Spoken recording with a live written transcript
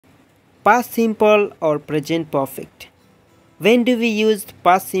Past simple or present perfect? When do we use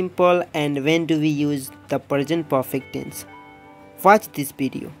past simple and when do we use the present perfect tense? Watch this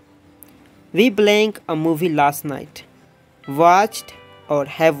video. We blank a movie last night. Watched or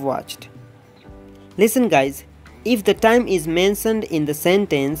have watched. Listen guys, if the time is mentioned in the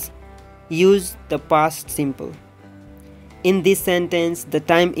sentence, use the past simple. In this sentence, the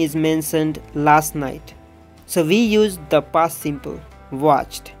time is mentioned last night. So we use the past simple,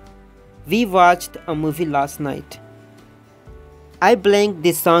 watched. We watched a movie last night. I blanked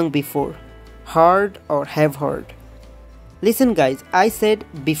this song before. Heard or have heard. Listen guys, I said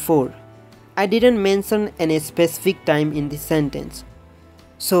before. I didn't mention any specific time in this sentence.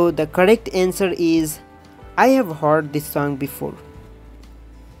 So the correct answer is I have heard this song before.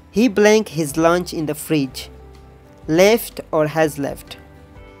 He blanked his lunch in the fridge. Left or has left.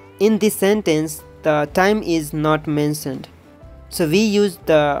 In this sentence, the time is not mentioned. So we use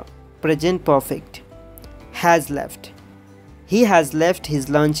the present perfect. Has left. He has left his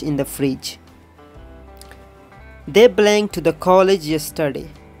lunch in the fridge. They blanked to the college yesterday.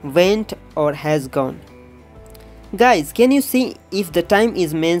 Went or has gone. Guys, can you see if the time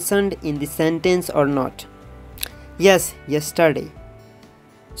is mentioned in the sentence or not? Yes, yesterday.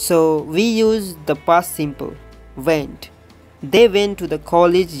 So we use the past simple, went. They went to the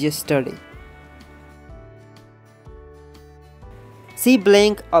college yesterday. She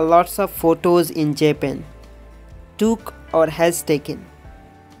blank a lots of photos in Japan. Took or has taken.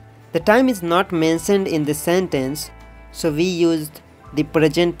 The time is not mentioned in the sentence, so we used the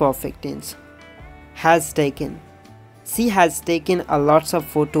present perfect tense. Has taken. She has taken a lots of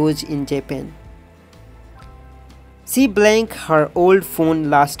photos in Japan. She blank her old phone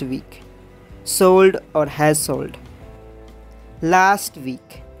last week. Sold or has sold. Last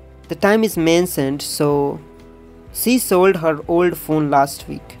week. The time is mentioned, so she sold her old phone last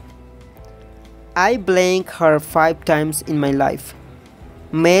week. I blank her 5 times in my life.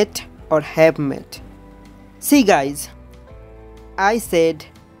 Met or have met. See guys, I said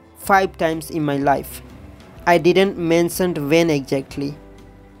 5 times in my life. I didn't mention when exactly.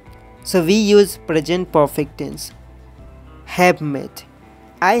 So we use present perfect tense. Have met.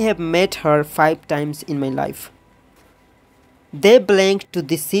 I have met her 5 times in my life. They blanked to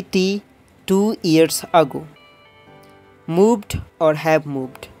the city 2 years ago. Moved or have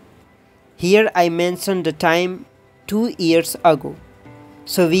moved. Here I mentioned the time 2 years ago.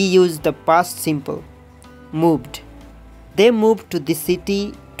 So we use the past simple. Moved. They moved to the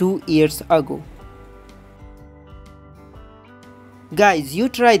city 2 years ago. Guys, you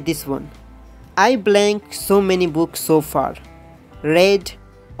try this one. I blank so many books so far. Read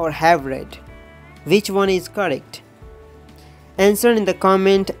or have read. Which one is correct? Answer in the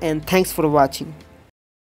comment and thanks for watching.